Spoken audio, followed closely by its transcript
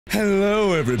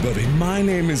Hello everybody, my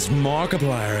name is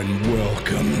Markiplier and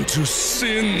welcome to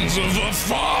Sins of the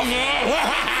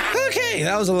Father! Okay,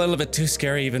 that was a little bit too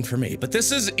scary even for me, but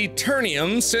this is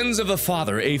Eternium, Sins of the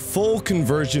Father, a full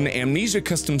conversion Amnesia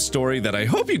custom story that I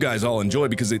hope you guys all enjoy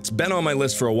because it's been on my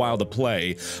list for a while to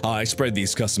play. I spread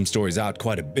these custom stories out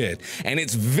quite a bit, and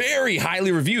it's very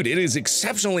highly reviewed. It is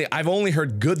exceptionally, I've only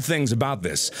heard good things about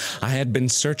this. I had been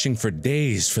searching for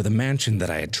days for the mansion that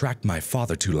I had tracked my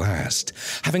father to last,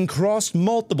 having crossed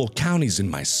multiple counties in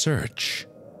my search.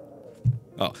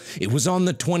 Oh, it was on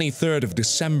the 23rd of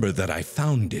December that I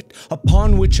found it,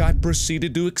 upon which I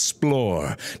proceeded to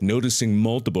explore, noticing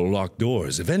multiple locked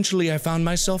doors. Eventually I found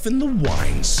myself in the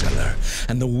wine cellar,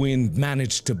 and the wind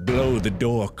managed to blow the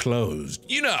door closed.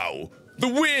 You know, the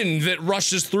wind that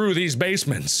rushes through these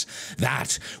basements.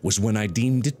 That was when I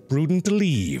deemed it prudent to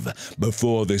leave,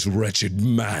 before this wretched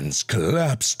man's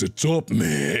collapsed atop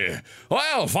me.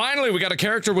 Well, finally we got a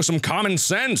character with some common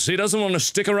sense. He doesn't want to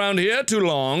stick around here too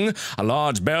long. A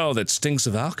large barrel that stinks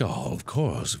of alcohol, of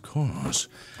course.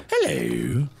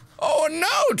 Hello. Oh, a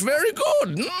note, very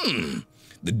good.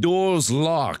 The door's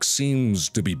lock seems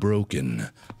to be broken.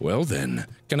 Well then,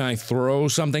 can I throw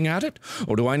something at it?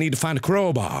 Or do I need to find a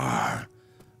crowbar?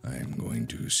 I'm going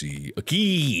to see a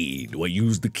key. Do I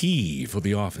use the key for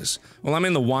the office? Well, I'm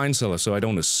in the wine cellar, so I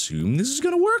don't assume this is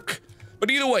gonna work. But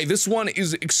either way, this one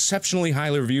is exceptionally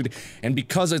highly reviewed, and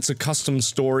because it's a custom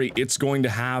story, it's going to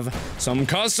have some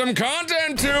custom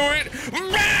content to it.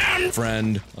 Bam!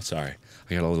 Friend. Oh, sorry.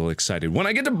 I got a little excited. When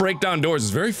I get to break down doors,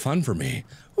 it's very fun for me.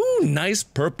 Ooh, nice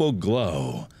purple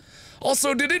glow.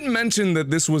 Also, did it mention that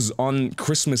this was on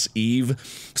Christmas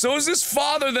Eve? So is this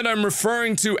father that I'm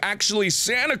referring to actually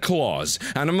Santa Claus?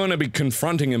 And I'm gonna be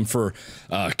confronting him for,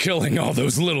 killing all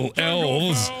those little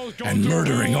elves and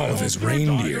murdering all of his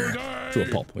reindeer. To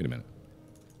a pulp, wait a minute.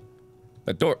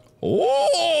 That door,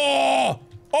 oh!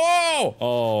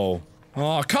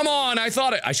 Oh, come on, I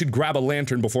thought I should grab a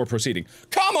lantern before proceeding.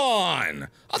 Come on!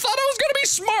 I thought I was gonna be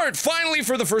smart! Finally,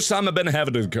 for the first time, I've been ahead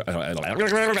of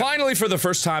the Finally, for the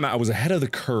first time, I was ahead of the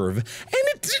curve, and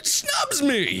it snubs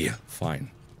me!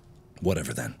 Fine.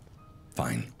 Whatever then.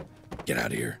 Fine. Get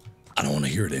out of here. I don't want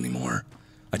to hear it anymore.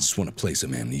 I just want to play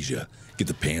some Amnesia, get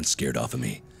the pants scared off of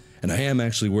me. And I am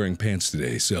actually wearing pants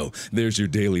today, so there's your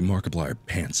daily Markiplier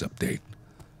pants update.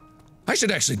 I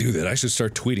should actually do that. I should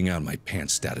start tweeting out my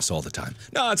pants status all the time.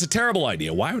 No, it's a terrible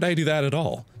idea. Why would I do that at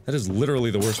all? That is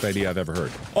literally the worst idea I've ever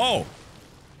heard. Oh!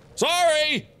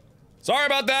 Sorry! Sorry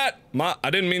about that! I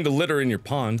didn't mean to litter in your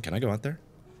pond. Can I go out there?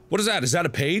 What is that? Is that a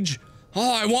page?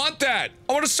 Oh, I want that!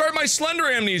 I want to start my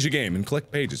Slender Amnesia game and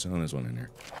collect pages. Oh, there's one in here.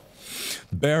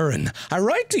 Baron, I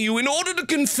write to you in order to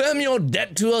confirm your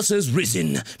debt to us has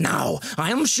risen. Now, I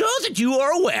am sure that you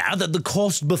are aware that the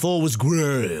cost before was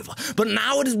grave, but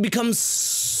now it has become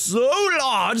so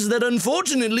large that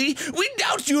unfortunately, we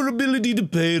doubt your ability to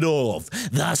pay it off.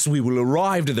 Thus, we will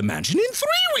arrive to the mansion in 3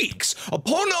 weeks.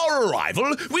 Upon our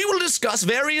arrival, we will discuss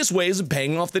various ways of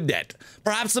paying off the debt.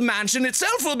 Perhaps the mansion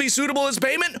itself will be suitable as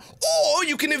payment, or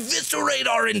you can eviscerate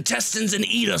our intestines and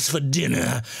eat us for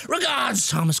dinner. Regards,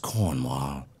 Thomas Cornwall.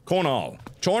 Chornall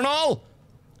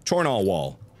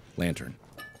wall. Lantern.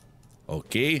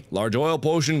 Okay, large oil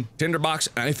potion, tinderbox.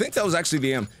 I think that was actually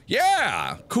the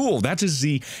yeah, cool. That is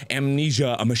the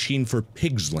Amnesia, a machine for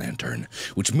pigs lantern,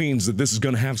 which means that this is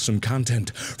gonna have some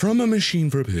content from a machine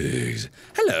for pigs.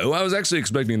 Hello, I was actually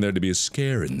expecting there to be a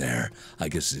scare in there. I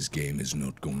guess this game is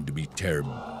not going to be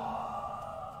terrible.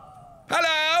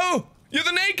 Hello? You're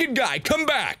the naked guy. Come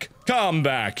back. Come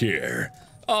back here.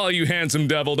 Oh, you handsome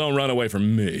devil, don't run away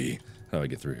from me. How do I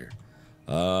get through here?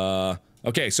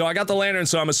 Okay, so I got the lantern,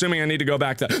 so I'm assuming I need to go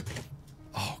back to-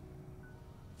 Oh.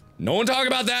 No one talk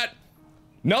about that!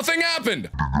 Nothing happened!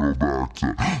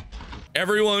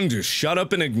 Everyone just shut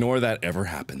up and ignore that ever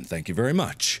happened. Thank you very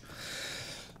much.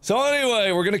 So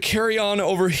anyway, we're gonna carry on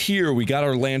over here. We got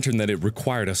our lantern that it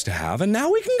required us to have, and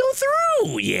now we can go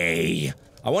through! Yay!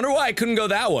 I wonder why I couldn't go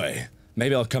that way.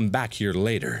 Maybe I'll come back here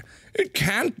later. It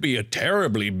can't be a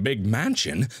terribly big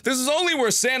mansion. This is only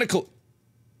where Santa Claus-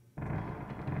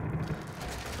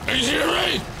 Are you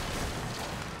serious?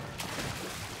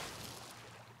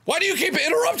 Why do you keep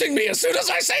interrupting me as soon as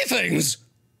I say things?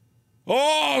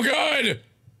 Oh, good!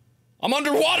 I'm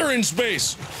underwater in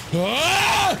space.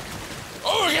 Ah!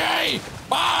 Okay,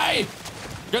 bye!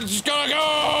 Just gonna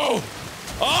go!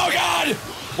 Oh, God!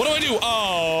 What do I do?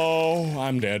 Oh,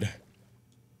 I'm dead.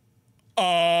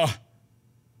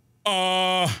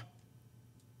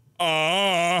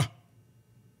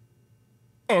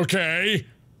 Okay.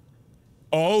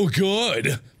 Oh,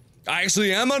 good. I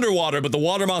actually am underwater, but the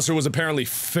water monster was apparently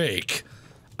fake.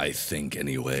 I think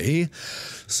anyway.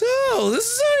 So, this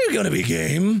is how you're gonna be,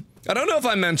 game. I don't know if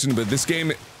I mentioned, but this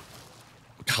game...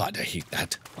 God, I hate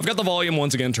that. I've got the volume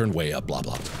once again turned way up, blah,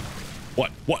 blah.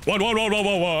 What?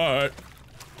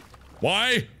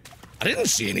 Why? I didn't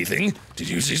see anything. Did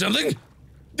you see something?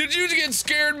 Did you get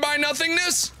scared by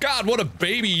nothingness? God, what a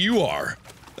baby you are.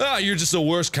 Ah, you're just the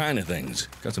worst kind of things.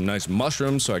 Got some nice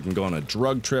mushrooms so I can go on a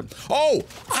drug trip. Oh,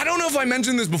 I don't know if I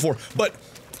mentioned this before, but,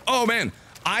 oh man,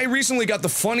 I recently got the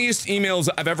funniest emails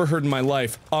I've ever heard in my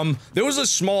life. There was a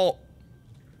small,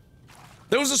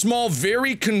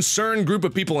 very concerned group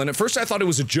of people, and at first I thought it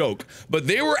was a joke, but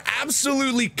they were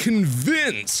absolutely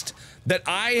convinced that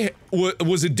I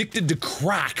was addicted to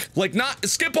crack. Like, not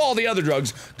skip all the other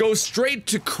drugs, go straight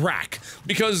to crack.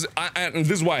 Because, and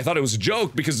this is why I thought it was a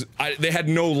joke, because they had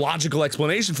no logical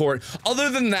explanation for it. Other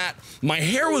than that, my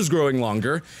hair was growing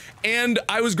longer, and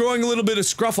I was growing a little bit of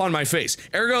scruff on my face.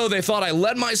 Ergo, they thought I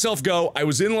let myself go, I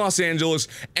was in Los Angeles,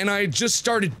 and I just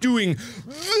started doing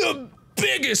the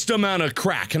biggest amount of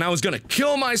crack, and I was gonna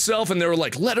kill myself, and there were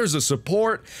like letters of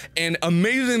support and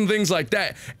amazing things like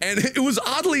that, and it was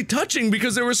oddly touching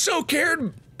because they so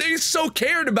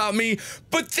cared about me,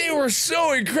 but they were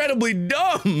so incredibly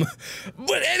dumb.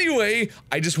 But anyway,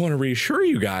 I just want to reassure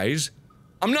you guys,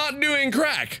 I'm not doing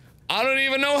crack. I don't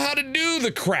even know how to do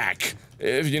the crack,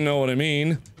 if you know what I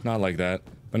mean. Not like that.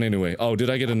 But anyway, oh, did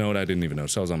I get a note? I didn't even know,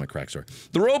 so I was on my crack story.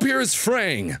 The rope here is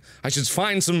fraying. I should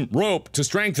find some rope to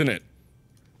strengthen it.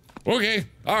 Okay,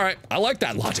 alright, I like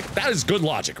that logic. That is good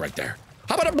logic right there.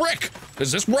 How about a brick?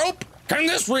 Is this rope? Can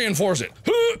this reinforce it?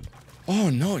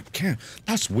 Oh no, it can't.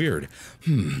 That's weird.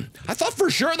 I thought for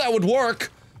sure that would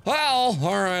work. Well,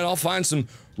 alright, I'll find some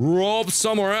rope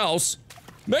somewhere else.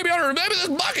 Maybe this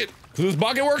bucket. Does this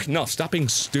bucket work? No, stop being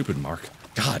stupid, Mark.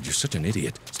 God, you're such an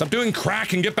idiot. Stop doing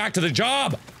crack and get back to the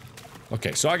job.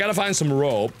 Okay, so I gotta find some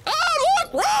rope. Oh,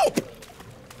 look, rope!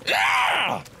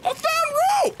 Yeah! I found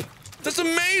rope! That's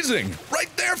amazing! Right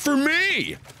there for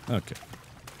me! Okay.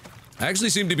 I actually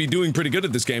seem to be doing pretty good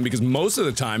at this game because most of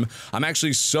the time, I'm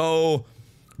actually so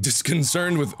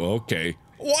disconcerted with- okay.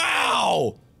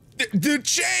 Wow! The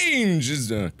change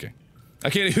is- okay.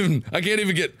 I can't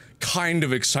even get kind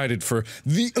of excited for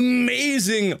the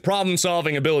amazing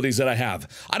problem-solving abilities that I have.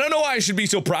 I don't know why I should be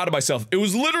so proud of myself. It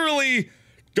was literally,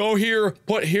 go here,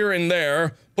 put here and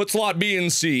there, put slot B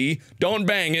and C, don't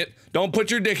bang it, don't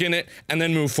put your dick in it, and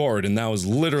then move forward. And that was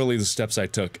literally the steps I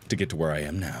took to get to where I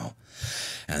am now.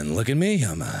 And look at me,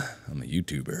 I'm a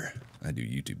YouTuber. I do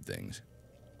YouTube things.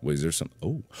 Wait, is there some,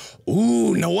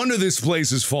 ooh, no wonder this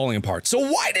place is falling apart. So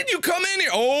why did you come in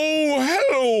here? Oh,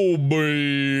 hello,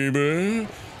 baby.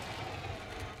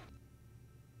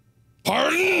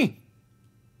 Pardon?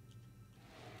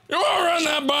 You wanna run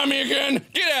that by me again?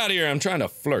 Get out of here, I'm trying to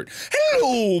flirt.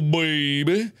 Hello,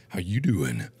 baby. How you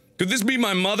doing? Could this be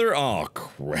my mother? Oh,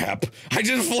 crap. I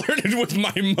just flirted with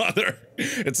my mother.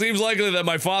 It seems likely that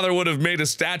my father would have made a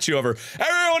statue of her.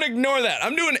 Everyone ignore that.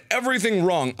 I'm doing everything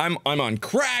wrong. I'm on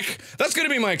crack. That's gonna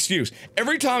be my excuse.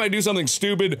 Every time I do something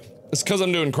stupid, it's because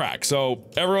I'm doing crack. So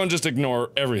everyone just ignore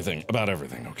everything about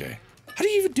everything, okay? How do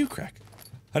you even do crack?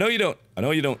 I know you don't.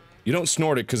 You don't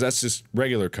snort it because that's just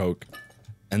regular coke.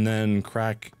 And then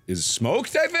crack is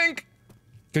smoked, I think?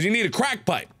 Because you need a crack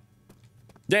pipe.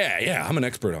 Yeah, I'm an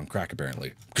expert on crack,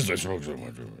 apparently. Because I smoke so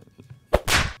much.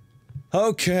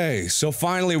 Okay, so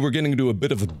finally we're getting to a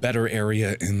bit of a better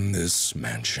area in this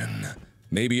mansion.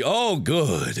 Maybe- oh,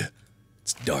 good.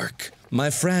 It's dark. My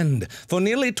friend, for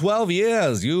nearly 12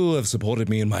 years, you have supported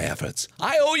me in my efforts.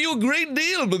 I owe you a great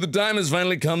deal, but the time has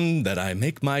finally come that I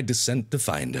make my descent to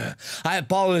find her. I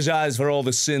apologize for all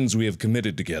the sins we have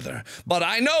committed together, but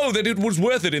I know that it was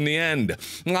worth it in the end.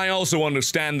 I also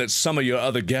understand that some of your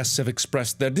other guests have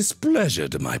expressed their displeasure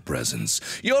to my presence.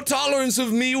 Your tolerance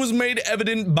of me was made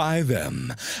evident by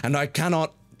them, and I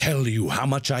cannot tell you how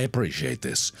much I appreciate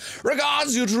this.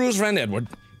 Regards, your truest friend, Edward.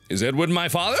 Is Edward my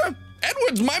father?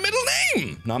 Edward's my middle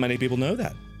name! Not many people know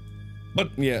that. But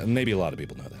yeah, maybe a lot of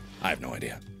people know that. I have no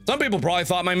idea. Some people probably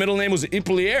thought my middle name was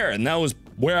Markiplier, and that was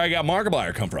where I got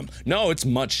Markiplier come from. No, it's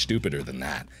much stupider than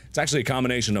that. It's actually a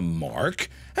combination of Mark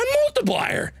and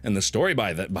Multiplier, and the story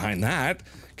behind that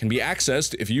can be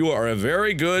accessed if you are a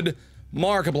very good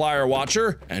Markiplier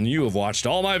watcher, and you have watched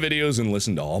all my videos and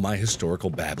listened to all my historical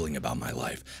babbling about my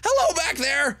life. Hello back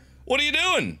there! What are you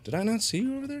doing? Did I not see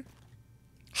you over there?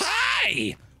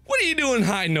 Hi! What are you doing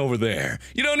hiding over there?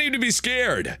 You don't need to be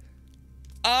scared.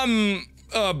 I'm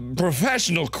a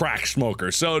professional crack smoker,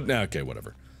 so okay,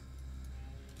 whatever.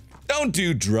 Don't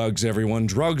do drugs, everyone.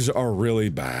 Drugs are really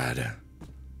bad.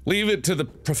 Leave it to the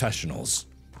professionals.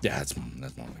 Yeah, that's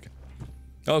more like it.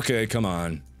 Okay, come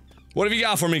on. What have you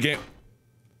got for me, game?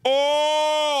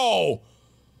 Oh!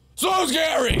 So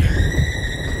scary!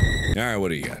 Alright, what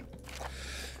do you got?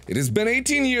 It has been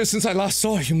 18 years since I last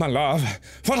saw you, my love,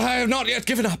 but I have not yet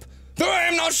given up. Though I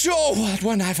am not sure that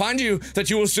when I find you, that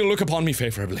you will still look upon me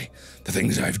favorably. The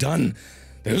things I've done.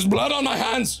 There's blood on my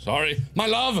hands, sorry, my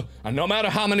love, and no matter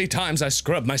how many times I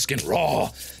scrub my skin raw,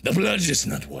 the blood does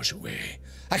not wash away.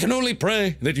 I can only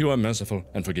pray that you are merciful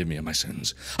and forgive me of my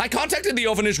sins. I contacted the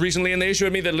orphanage recently and they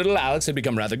assured me that little Alex had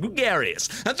become rather gregarious.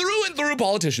 A through and through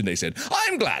politician, they said.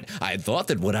 I'm glad. I had thought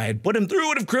that what I had put him through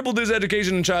would have crippled his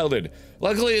education in childhood.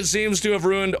 Luckily, it seems to have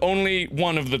ruined only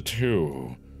one of the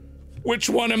two. Which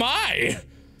one am I?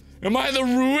 Am I the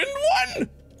ruined one?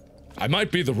 I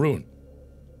might be the ruined.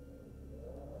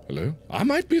 Hello? I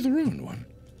might be the ruined one.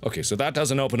 Okay, so that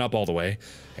doesn't open up all the way.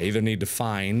 I either need to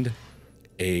find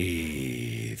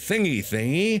a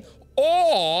thingy,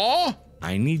 or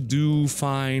I need to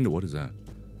find, what is that?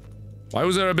 Why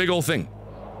was there a big old thing?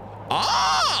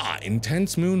 Ah,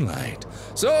 intense moonlight.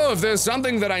 So if there's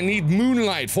something that I need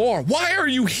moonlight for, why are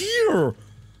you here?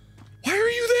 Why are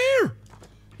you there?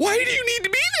 Why do you need to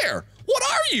be there? What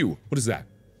are you? What is that?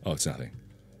 Oh, it's nothing.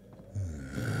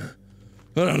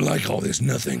 I don't like all this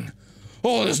nothing.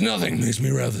 All this nothing makes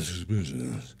me rather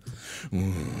suspicious.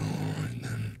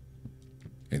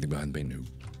 Anything behind me? No.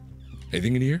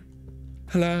 Anything in here?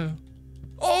 Hello?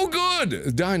 Oh,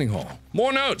 good! Dining hall.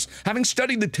 More notes. Having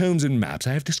studied the tomes and maps,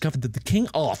 I have discovered that the King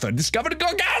Arthur discovered a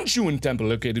gargantuan temple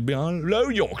located beyond Low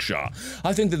Yorkshire.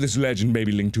 I think that this legend may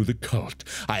be linked to the cult.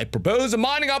 I have proposed a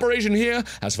mining operation here,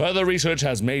 as further research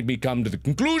has made me come to the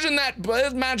conclusion that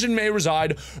this mansion may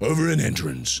reside over an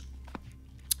entrance.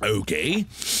 Okay.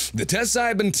 The tests I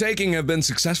have been taking have been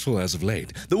successful as of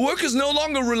late. The workers no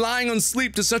longer relying on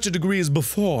sleep to such a degree as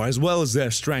before, as well as their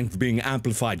strength being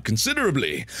amplified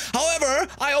considerably. However,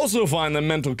 I also find their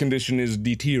mental condition is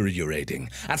deteriorating.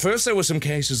 At first there were some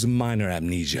cases of minor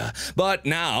amnesia, but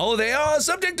now they are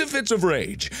subject to fits of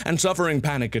rage, and suffering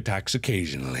panic attacks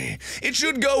occasionally. It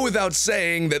should go without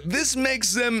saying that this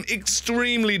makes them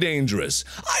extremely dangerous.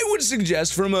 I would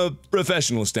suggest from a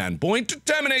professional standpoint to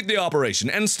terminate the operation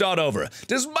and start over,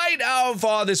 despite how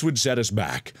far this would set us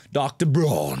back. Dr.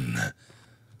 Braun.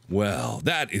 Well,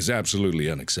 that is absolutely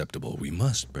unacceptable. We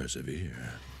must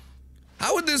persevere.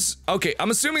 How would this... Okay,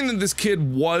 I'm assuming that this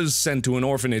kid was sent to an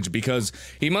orphanage because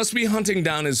he must be hunting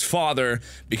down his father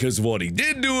because of what he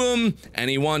did to him, and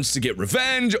he wants to get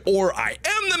revenge, or I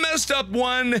am the messed up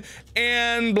one,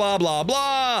 and blah, blah,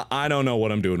 blah. I don't know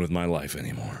what I'm doing with my life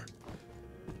anymore.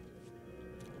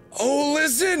 Oh,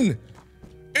 listen!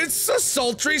 It's the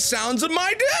sultry sounds of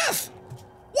my death!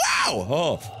 Wow!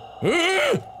 Oh.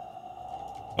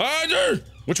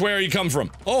 Which way are you come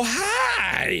from? Oh,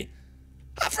 hi!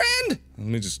 Hi, friend! Let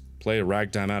me just play a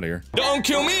ragtime out of here. Don't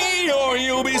kill me or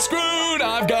you'll be screwed!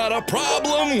 I've got a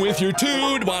problem with your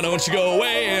tood! Why don't you go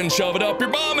away and shove it up your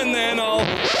bum and then I'll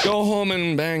go home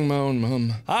and bang my own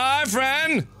mum. Hi,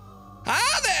 friend!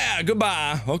 Hi there!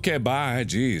 Goodbye. Okay, bye.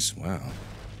 Jeez, wow.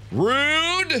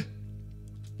 Rude!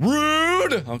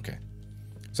 Rude! Okay.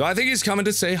 So I think he's coming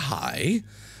to say hi.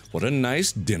 What a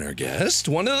nice dinner guest.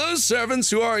 One of those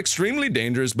servants who are extremely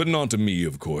dangerous, but not to me,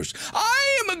 of course.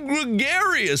 I am a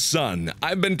gregarious son.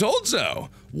 I've been told so.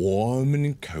 Warm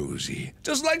and cozy.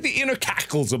 Just like the inner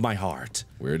cackles of my heart.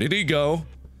 Where did he go?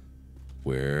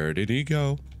 Where did he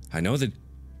go? I know that...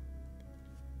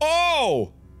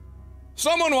 Oh!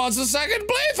 Someone wants a second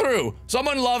playthrough!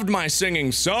 Someone loved my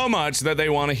singing so much that they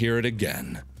want to hear it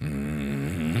again.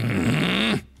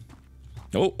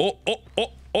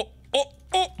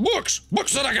 Oh, books!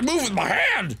 Books that I can move with my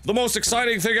hand! The most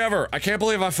exciting thing ever. I can't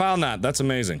believe I found that. That's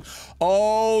amazing.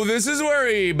 Oh, this is where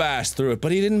he bashed through it,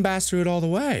 but he didn't bash through it all the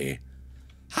way.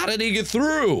 How did he get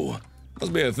through?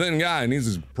 Must be a thin guy, needs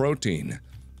his protein.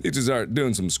 Needs to start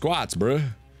doing some squats, bruh.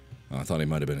 Oh, I thought he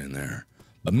might have been in there.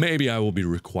 But maybe I will be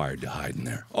required to hide in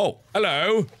there. Oh,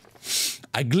 hello.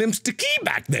 I glimpsed a key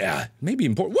back there. Maybe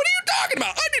important. What are you talking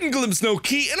about? I didn't glimpse no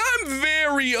key, and I'm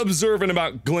very observant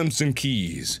about glimpsing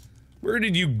keys. Where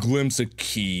did you glimpse a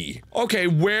key? Okay,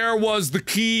 where was the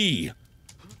key?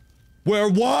 Where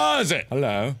was it?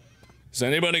 Hello? Is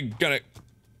anybody gonna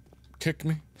kick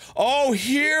me? Oh,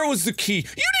 here was the key.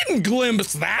 You didn't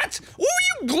glimpse that! What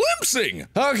were you glimpsing?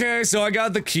 Okay, so I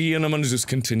got the key and I'm gonna just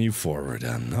continue forward.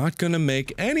 I'm not gonna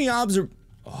make any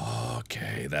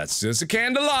Okay, that's just a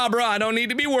candelabra. I don't need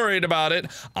to be worried about it.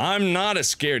 I'm not a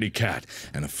scaredy cat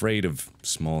and afraid of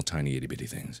small, tiny, itty-bitty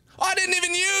things. I didn't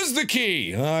even use the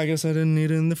key! I guess I didn't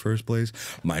need it in the first place.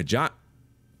 My giant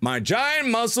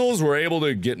muscles were able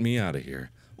to get me out of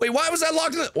here. Wait, why was I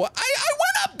locked in the- I went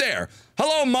up there!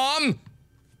 Hello, Mom!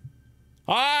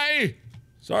 Hi!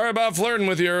 Sorry about flirting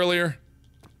with you earlier.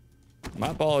 My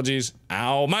apologies.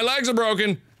 Ow, my legs are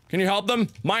broken. Can you help them?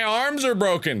 My arms are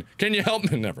broken. Can you help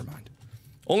me? Never mind.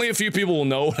 Only a few people will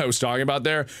know what I was talking about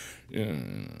there. Okay.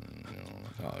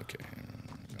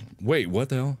 Wait, what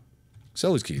the hell?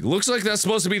 Seller's key. Looks like that's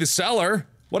supposed to be the cellar.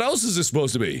 What else is this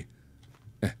supposed to be?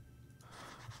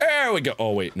 There we go.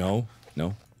 Oh, wait, no.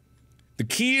 No. The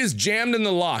key is jammed in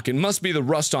the lock. It must be the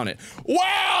rust on it.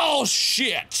 Well,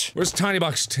 shit! Where's Tiny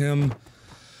Box Tim?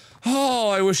 Oh,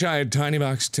 I wish I had Tiny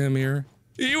Box Tim here.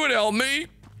 He would help me.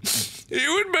 He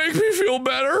would make me feel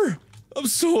better. I'm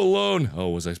so alone. Oh,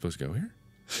 was I supposed to go here?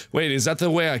 Wait, is that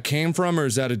the way I came from, or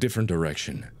is that a different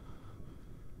direction?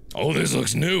 Oh, this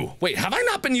looks new. Wait, have I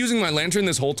not been using my lantern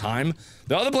this whole time?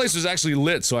 The other place was actually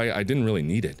lit, so I didn't really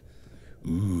need it.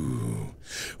 Ooh.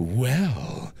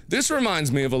 Well, this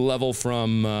reminds me of a level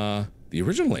from, the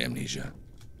original Amnesia.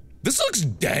 This looks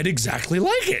dead exactly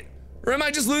like it. Or am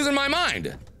I just losing my mind?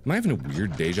 Am I having a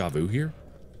weird deja vu here?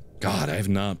 God, I have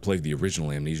not played the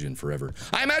original Amnesia in forever.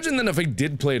 I imagine that if I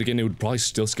did play it again, it would probably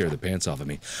still scare the pants off of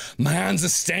me. My hands are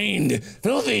stained!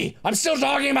 Filthy! I'm still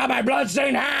talking about my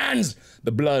blood-stained hands!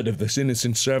 The blood of this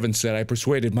innocent servants that I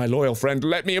persuaded my loyal friend to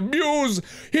let me abuse!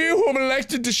 He whom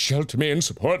elected to shelter me and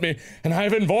support me, and I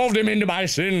have involved him into my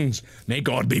sins. May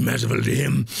God be merciful to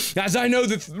him, as I know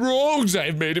the wrongs I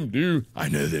have made him do. I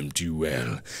know them too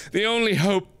well. The only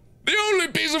hope, the only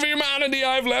piece of humanity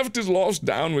I've left is lost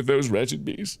down with those wretched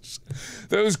beasts.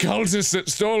 Those cultists that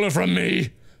stole her from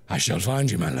me. I shall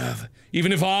find you, my love,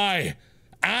 even if I,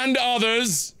 and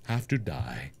others, have to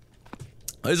die.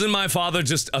 Isn't my father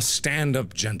just a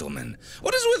stand-up gentleman?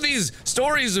 What is with these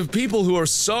stories of people who are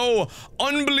so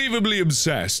unbelievably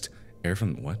obsessed? Air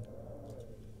from what?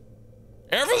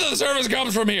 Air from the surface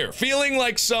comes from here, feeling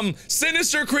like some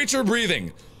sinister creature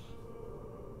breathing.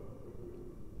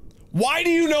 Why do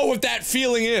you know what that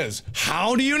feeling is?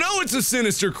 How do you know it's a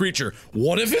sinister creature?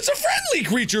 What if it's a friendly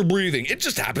creature breathing? It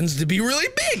just happens to be really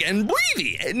big and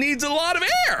breathy. It needs a lot of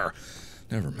air.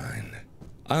 Never mind.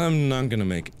 I'm not gonna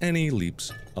make any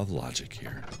leaps of logic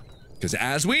here. Because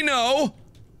as we know,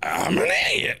 I'm an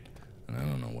idiot. And I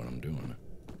don't know what I'm doing.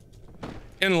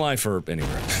 In life or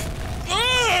anywhere.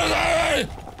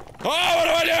 Oh, what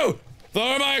do I do?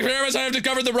 Through my experiments, I have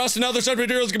discovered that rust and other such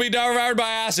materials can be devoured by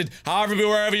acid. However,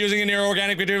 beware of using any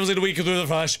organic materials that weaken through the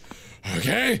flesh.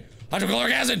 Okay,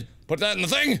 hydrochloric acid. Put that in the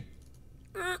thing.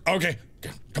 Okay,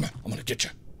 come on, I'm gonna get you.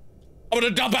 I'm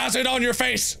gonna dump acid on your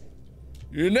face.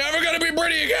 You're never gonna be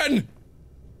pretty again!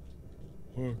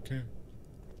 Okay.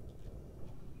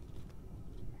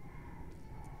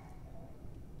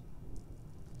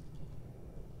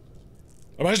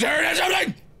 Am I staring at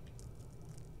something?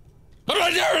 Am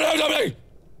I staring at something?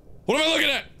 What am I looking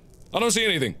at? I don't see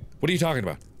anything. What are you talking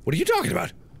about? What are you talking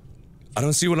about? I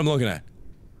don't see what I'm looking at.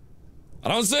 I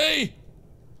don't see!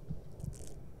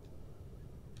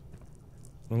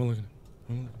 What am I looking at?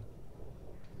 What am I looking at?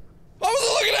 I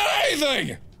wasn't looking at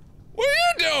anything! What are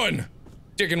you doing?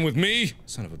 Dicking with me?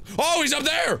 Son of a— Oh, he's up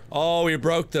there! Oh, he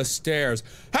broke the stairs.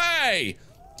 Hey!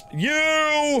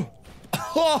 You!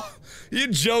 Oh, you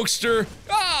jokester.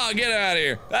 Oh, get out of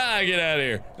here. Ah, get out of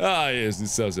here. Ah, yes,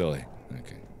 it's so silly.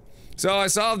 Okay. So I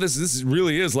saw this. This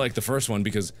really is like the first one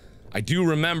because I do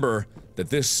remember that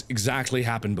this exactly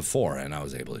happened before and I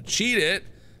was able to cheat it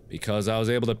because I was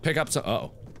able to pick up some—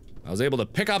 uh-oh. I was able to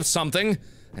pick up something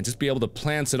and just be able to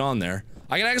plant it on there.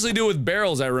 I can actually do it with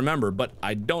barrels, I remember, but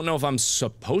I don't know if I'm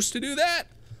supposed to do that,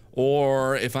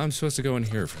 or if I'm supposed to go in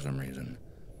here for some reason.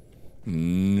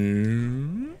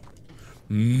 No.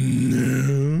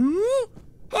 No.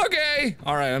 Okay.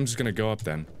 Alright, I'm just gonna go up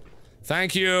then.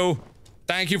 Thank you.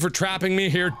 Thank you for trapping me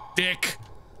here, dick.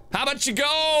 How about you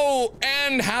go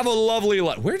and have a lovely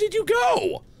life? Where did you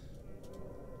go?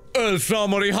 Is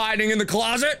somebody hiding in the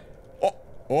closet? Oh,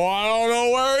 I don't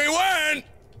know where he went.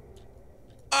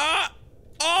 Oh,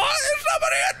 there's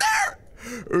somebody in there!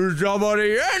 There's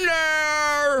somebody in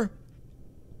there!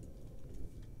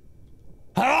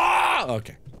 Ah!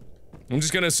 Okay. I'm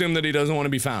just gonna assume that he doesn't want to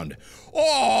be found.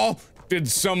 Oh! Did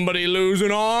somebody lose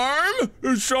an arm?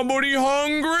 Is somebody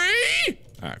hungry?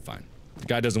 Alright, fine. The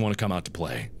guy doesn't want to come out to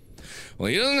play. Well,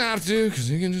 he doesn't have to, because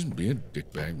he can just be a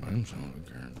dickbag by himself.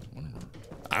 Whatever.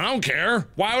 I don't care.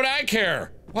 Why would I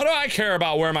care? What do I care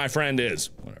about where my friend is?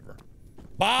 Whatever.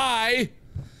 Bye!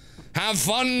 Have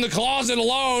fun in the closet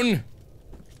alone!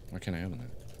 Why can't I open that?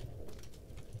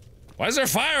 Why is there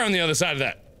fire on the other side of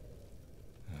that?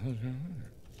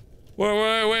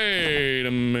 Wait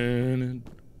a minute.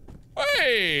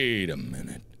 Wait a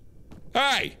minute.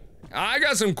 Hey! I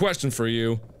got some questions for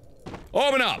you.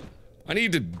 Open up! I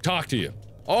need to talk to you.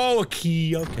 Oh, a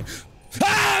key, okay.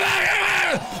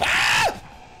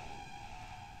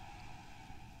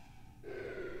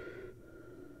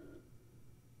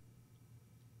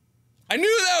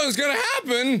 it was gonna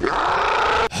happen.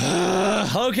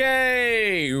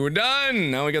 Okay, we're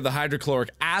done. Now we got the hydrochloric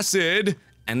acid,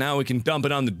 and now we can dump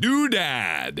it on the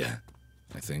doodad.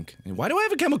 I think. Why do I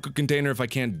have a chemical container if I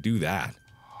can't do that?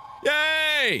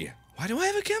 Yay! Why do I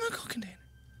have a chemical container?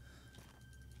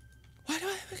 Why do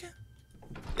I have a chemical?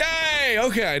 Yay!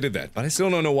 Okay, I did that, but I still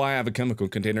don't know why I have a chemical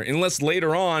container, unless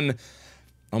later on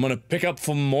I'm gonna pick up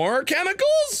some more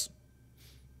chemicals?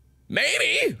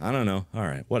 Maybe! I don't know.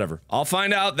 Alright, whatever. I'll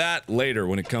find out that later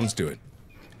when it comes to it.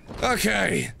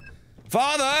 Okay.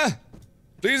 Father!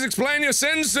 Please explain your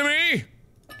sins to me!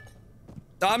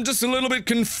 I'm just a little bit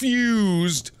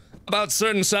confused about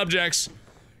certain subjects.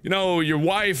 You know, your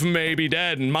wife may be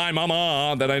dead, and my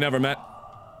mama that I never met.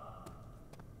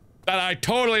 That I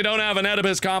totally don't have an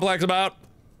Oedipus complex about.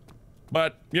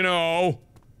 But, you know.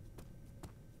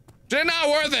 It's not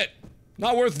worth it!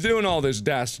 Not worth doing all this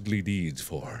dastardly deeds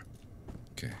for.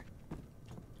 Okay.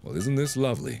 Well, isn't this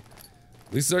lovely?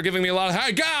 At least they're giving me a lot of—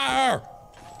 Hey, gar!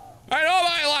 Hey,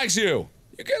 nobody likes you!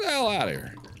 You get the hell out of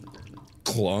here.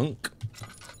 Clunk.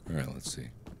 Alright, let's see.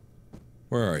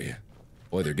 Where are you?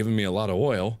 Boy, they're giving me a lot of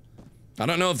oil. I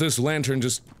don't know if this lantern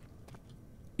just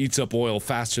eats up oil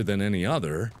faster than any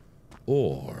other,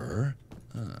 or—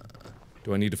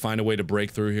 do I need to find a way to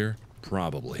break through here?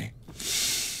 Probably.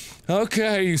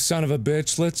 Okay, you son of a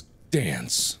bitch, let's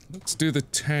dance. Let's do the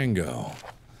tango.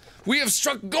 We have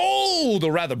struck gold,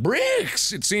 or rather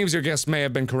bricks! It seems your guess may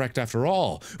have been correct after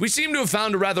all. We seem to have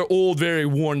found a rather old, very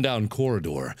worn-down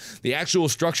corridor. The actual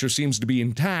structure seems to be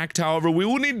intact, however, we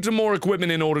will need some more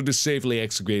equipment in order to safely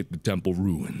excavate the temple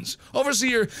ruins.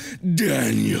 Overseer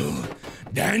Daniel.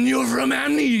 Daniel from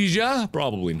Amnesia?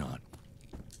 Probably not.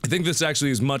 I think this actually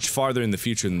is much farther in the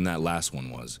future than that last one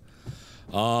was.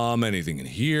 Anything in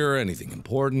here? Anything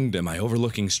important? Am I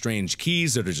overlooking strange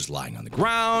keys that are just lying on the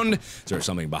ground? Is there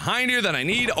something behind here that I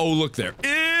need? Oh, look, there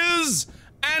is!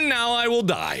 And now I will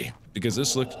die. Because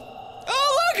this looks—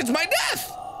 Oh, look, it's my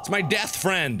death! It's my death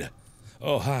friend.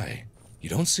 Oh, hi. You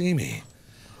don't see me.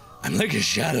 I'm like a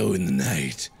shadow in the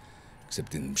night.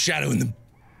 Except in shadow in the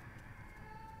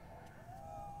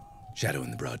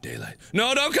broad daylight.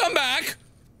 No, don't come back!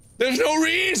 There's no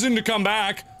reason to come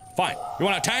back! Fine. You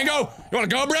want a tango? You want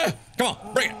to go, bruh? Come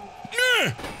on, bring it.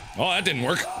 Oh, that didn't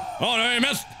work. Oh, no, you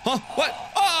missed. Huh? What?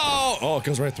 Oh! Oh, it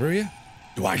goes right through you?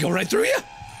 Do I go right through you?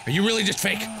 Are you really just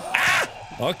fake? Ah!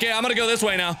 Okay, I'm gonna go this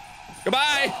way now.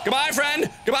 Goodbye! Goodbye, friend!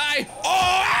 Goodbye! Oh!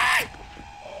 Ah!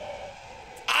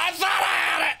 I thought I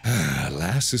had it!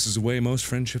 Alas, this is the way most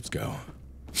friendships go.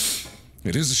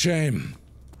 It is a shame,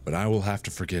 but I will have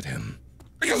to forget him.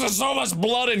 Because there's so much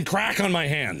blood and crack on my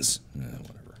hands. Whatever.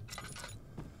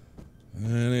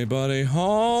 Anybody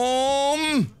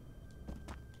home?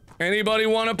 Anybody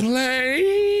want to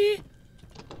play?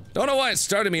 Don't know why it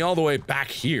started me all the way back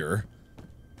here.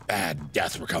 Bad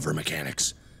death recover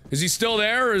mechanics. Is he still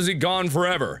there or is he gone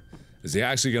forever? Is he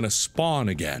actually gonna spawn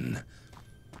again?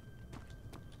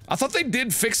 I thought they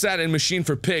did fix that in Machine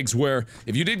for Pigs where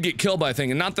if you did get killed by a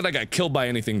thing, and not that I got killed by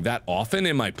anything that often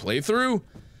in my playthrough,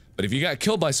 but if you got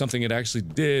killed by something, it actually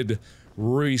did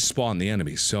respawn the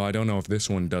enemy, so I don't know if this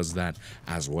one does that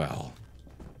as well.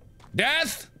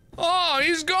 Death? Oh,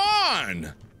 he's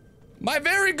gone! My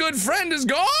very good friend is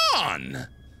gone!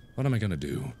 What am I gonna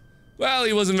do? Well,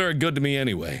 he wasn't very good to me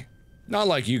anyway. Not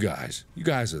like you guys. You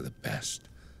guys are the best.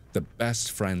 The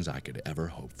best friends I could ever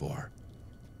hope for.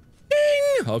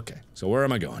 Ding! Okay, so where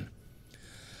am I going?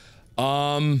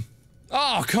 Oh,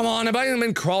 come on, have I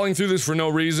been crawling through this for no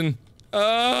reason?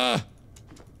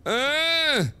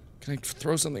 Can I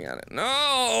throw something at it?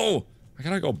 No! I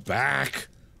gotta go back.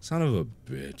 Son of a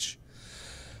bitch.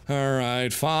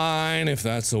 Alright, fine, if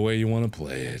that's the way you want to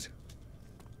play it.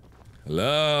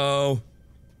 Hello?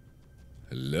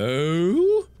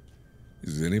 Hello?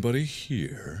 Is anybody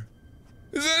here?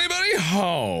 Is anybody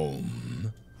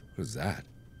home? What is that?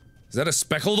 Is that a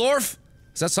Speckeldorf?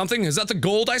 Is that something? Is that the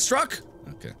gold I struck?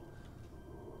 Okay.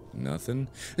 Nothing.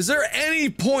 Is there any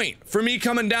point for me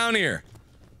coming down here?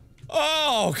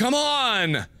 Oh, come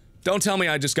on! Don't tell me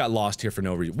I just got lost here for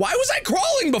no reason. Why was I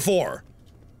crawling before?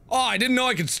 Oh, I didn't know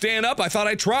I could stand up. I thought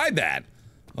I tried that.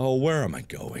 Oh, where am I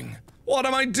going? What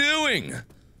am I doing?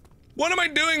 What am I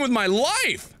doing with my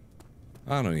life?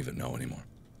 I don't even know anymore.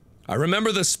 I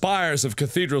remember the spires of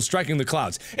cathedrals striking the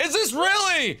clouds. Is this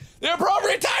really the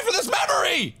appropriate time for this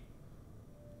memory?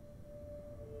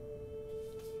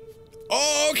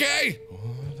 Okay.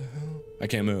 What the hell? I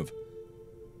can't move.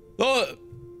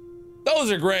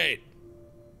 Those are great.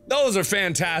 Those are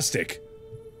fantastic.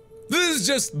 This is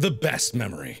just the best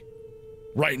memory.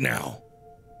 Right now.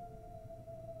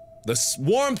 The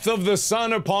warmth of the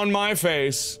sun upon my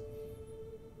face.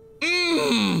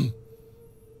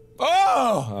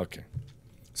 Oh, okay.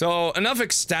 So, enough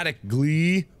ecstatic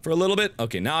glee for a little bit.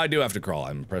 Okay, now I do have to crawl.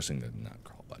 I'm pressing the not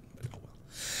crawl button, but oh well.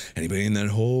 Anybody in that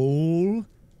hole?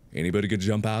 Anybody could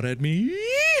jump out at me?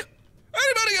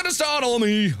 Anybody gonna startle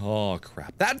me? Oh,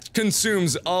 crap. That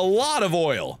consumes a lot of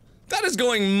oil. That is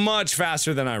going much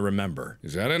faster than I remember.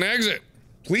 Is that an exit?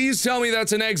 Please tell me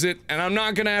that's an exit, and I'm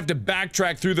not gonna have to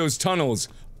backtrack through those tunnels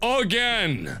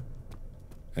again.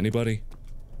 Anybody?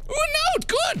 Oh, no,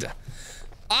 good.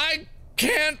 I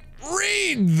can't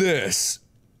read this.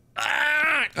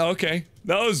 Ah, okay,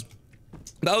 that was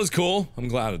cool. I'm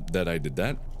glad that I did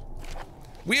that.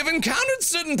 We have encountered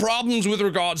certain problems with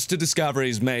regards to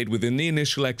discoveries made within the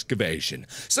initial excavation.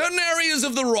 Certain areas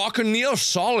of the rock are near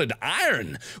solid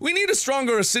iron. We need a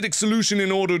stronger acidic solution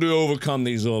in order to overcome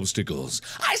these obstacles.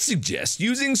 I suggest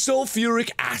using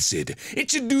sulfuric acid. It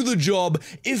should do the job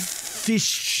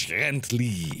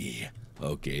efficiently.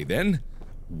 Okay then.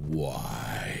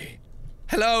 Why?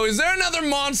 Hello, is there another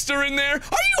monster in there? Are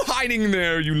you hiding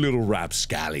there, you little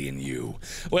rapscallion, you?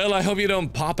 Well, I hope you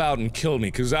don't pop out and kill me,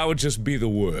 because that would just be the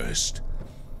worst.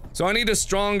 So I need a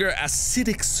stronger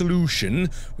acidic solution,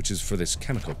 which is for this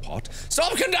chemical pot.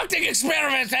 Stop conducting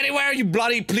experiments anywhere you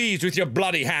bloody please with your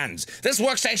bloody hands. This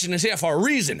workstation is here for a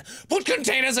reason. Put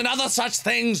containers and other such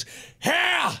things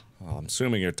here! Oh, I'm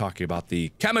assuming you're talking about the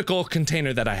chemical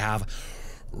container that I have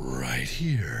right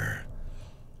here.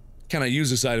 Can I use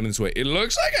this item this way? It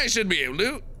looks like I should be able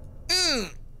to. There's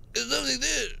something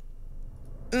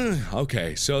there.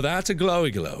 Okay, so that's a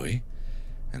glowy.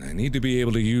 And I need to be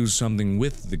able to use something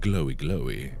with the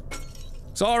glowy.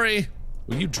 Sorry,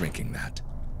 were you drinking that?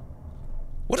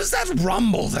 What is that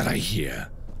rumble that I hear?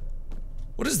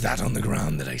 What is that on the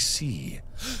ground that I see?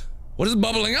 What is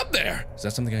bubbling up there? Is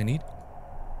that something I need?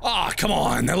 Ah, come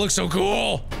on, that looks so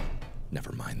cool.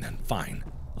 Never mind then, fine.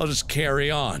 I'll just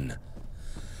carry on.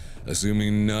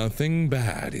 Assuming nothing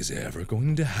bad is ever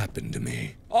going to happen to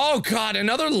me. Oh god,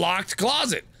 another locked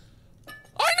closet! I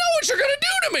know what you're gonna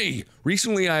do to me!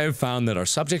 Recently I have found that our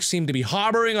subjects seem to be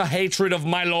harboring a hatred of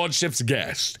my lordship's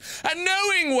guest. And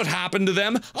knowing what happened to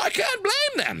them, I can't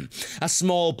blame them. A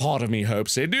small part of me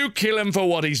hopes they do kill him for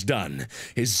what he's done.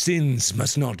 His sins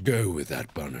must not go with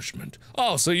that punishment.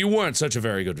 Oh, so you weren't such a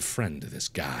very good friend to this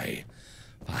guy.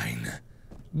 Fine.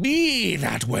 Be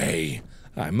that way.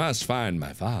 I must find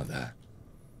my father.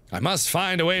 I must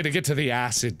find a way to get to the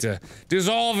acid to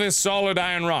dissolve this solid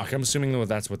iron rock. I'm assuming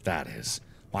that's what that is.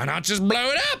 Why not just blow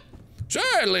it up?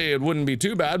 Surely it wouldn't be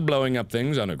too bad blowing up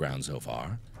things underground so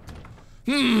far.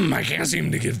 I can't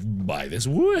seem to get by this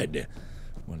wood.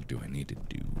 What do I need to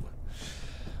do?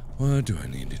 What do I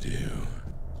need to do?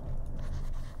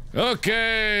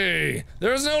 Okay!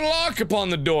 There's no lock upon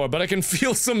the door, but I can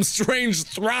feel some strange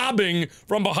throbbing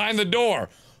from behind the door.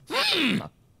 That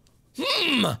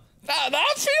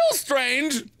feels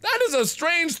strange. That is a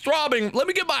strange throbbing. Let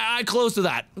me get my eye close to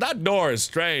that. That door is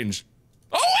strange.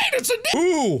 Oh wait, it's a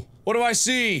Ooh, what do I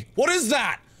see? What is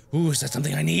that? Ooh, is that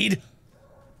something I need?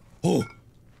 Ooh,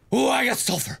 I got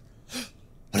sulfur.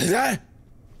 What is that?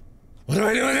 What do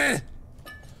I do with it?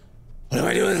 What do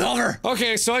I do with sulfur?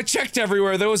 Okay, so I checked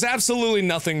everywhere. There was absolutely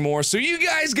nothing more. So you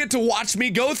guys get to watch me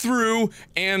go through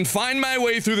and find my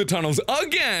way through the tunnels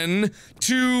again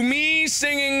to me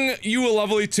singing you a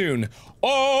lovely tune.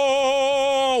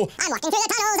 Oh! I'm walking through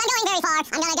the tunnels, I'm going very far.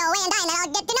 I'm gonna go away and die, and then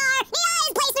I'll get to Nar. Nar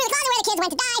is a place through the closet where the kids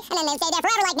went to die, and then they stayed there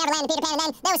forever like Neverland and Peter Pan, and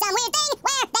then there was some weird thing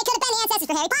where they could have been the ancestors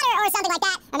for Harry Potter or something like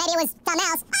that. Or maybe it was something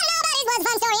else. I don't know, but it was a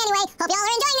fun story anyway. Hope y'all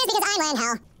are enjoying this because I'm in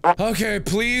hell. Okay,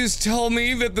 please tell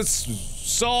me that the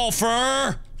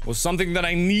sulfur was something that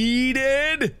I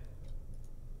needed.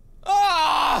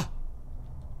 Ah!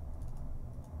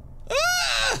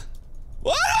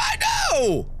 What do I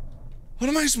do? What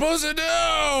am I supposed to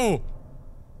do?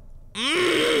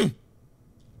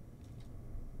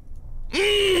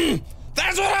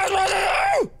 That's what I'm supposed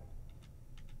to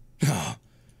do! No.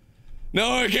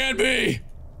 No, it can't be!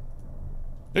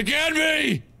 It can't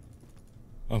be!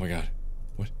 Oh my god.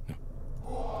 What? No.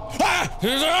 Ah!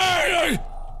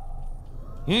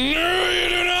 No, you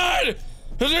do not! It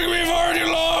took me far too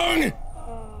long!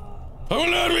 I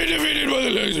will not be defeated by the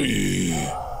legs of ye.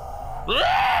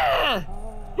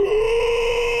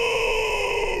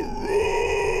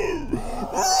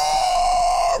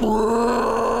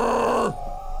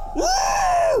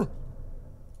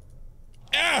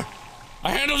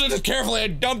 I handled it carefully. I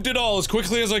dumped it all as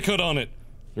quickly as I could on it.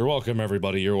 You're welcome,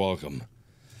 everybody. You're welcome.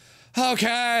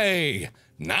 Okay.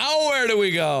 Now where do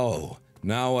we go?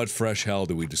 Now what fresh hell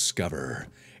do we discover?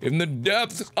 In the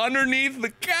depths underneath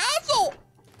the castle!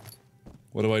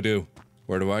 What do I do?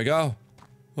 Where do I go?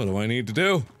 What do I need to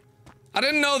do? I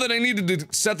didn't know that I needed to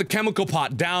set the chemical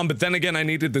pot down, but then again, I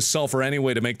needed the sulfur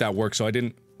anyway to make that work, so I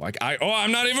didn't, like, oh,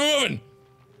 I'm not even moving!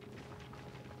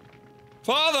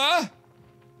 Father!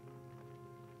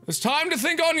 It's time to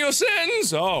think on your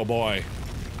sins! Oh, boy.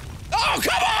 Oh,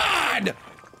 come on!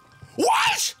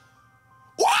 What?!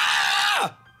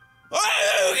 What?! Are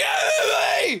you kidding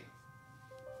me?!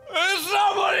 Is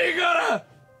somebody gonna...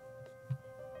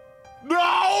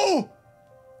 No!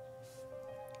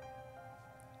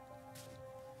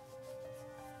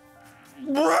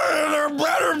 There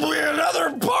better be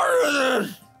another part of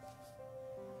this!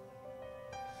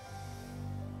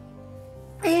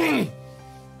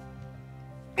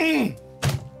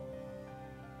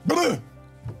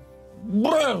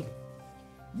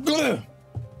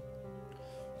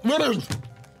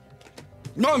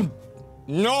 No!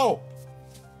 No!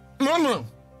 No!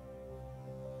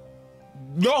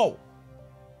 No!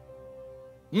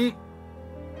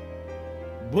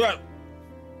 But...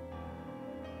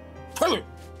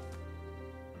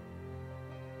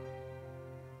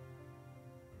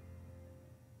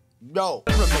 No.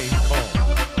 Remain calm.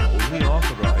 Only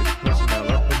authorized personnel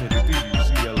are permitted to use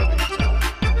the elevator.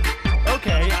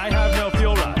 Okay, I have no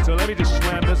fuel rod, so let me just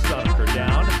slam this sucker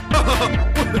down. What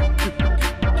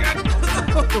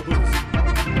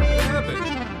happened?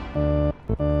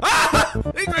 Ah!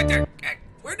 He's right there!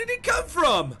 Where did he come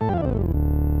from?